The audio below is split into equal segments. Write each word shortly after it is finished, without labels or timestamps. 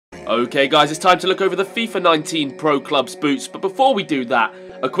Okay guys, it's time to look over the FIFA 19 Pro Clubs boots, but before we do that,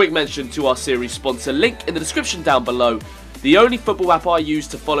 a quick mention to our series sponsor, link in the description down below. The only football app I use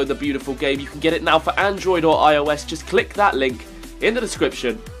to follow the beautiful game. You can get it now for Android or iOS. Just click that link in the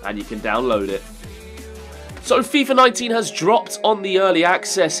description and you can download it. So FIFA 19 has dropped on the early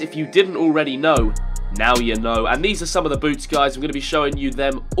access. If you didn't already know, now you know. And these are some of the boots, guys. I'm going to be showing you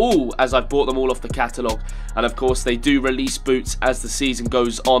them all as I've bought them all off the catalogue. And of course, they do release boots as the season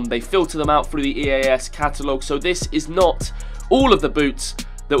goes on. They filter them out through the EAS catalogue. So this is not all of the boots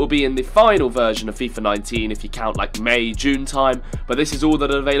that will be in the final version of FIFA 19 if you count like May, June time. But this is all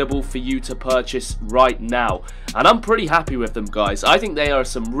that are available for you to purchase right now. And I'm pretty happy with them, guys. I think they are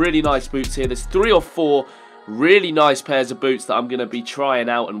some really nice boots here. There's 3 or 4 really nice pairs of boots that I'm going to be trying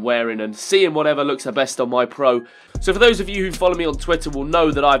out and wearing and seeing whatever looks the best on my pro. So for those of you who follow me on Twitter will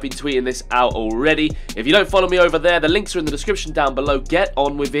know that I've been tweeting this out already. If you don't follow me over there, the links are in the description down below. Get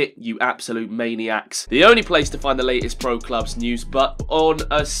on with it, you absolute maniacs. The only place to find the latest Pro Clubs news. But on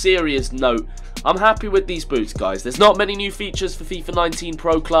a serious note, I'm happy with these boots, guys. There's not many new features for FIFA 19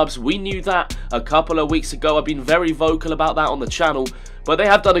 Pro Clubs. We knew that a couple of weeks ago. I've been very vocal about that on the channel. But they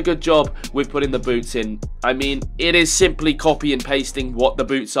have done a good job with putting the boots in. I mean, it is simply copy and pasting what the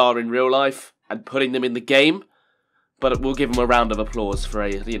boots are in real life and putting them in the game. But we'll give them a round of applause for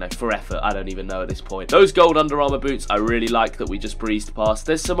for effort. I don't even know at this point. Those gold Under Armour boots I really like that we just breezed past.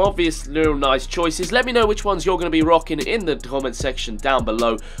 There's some obvious little nice choices. Let me know which ones you're going to be rocking in the comment section down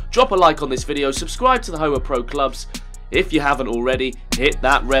below. Drop a like on this video. Subscribe to the home of Pro Clubs. If you haven't already, hit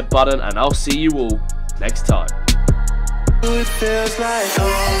that red button and I'll see you all next time. It feels like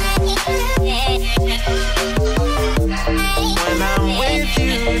home.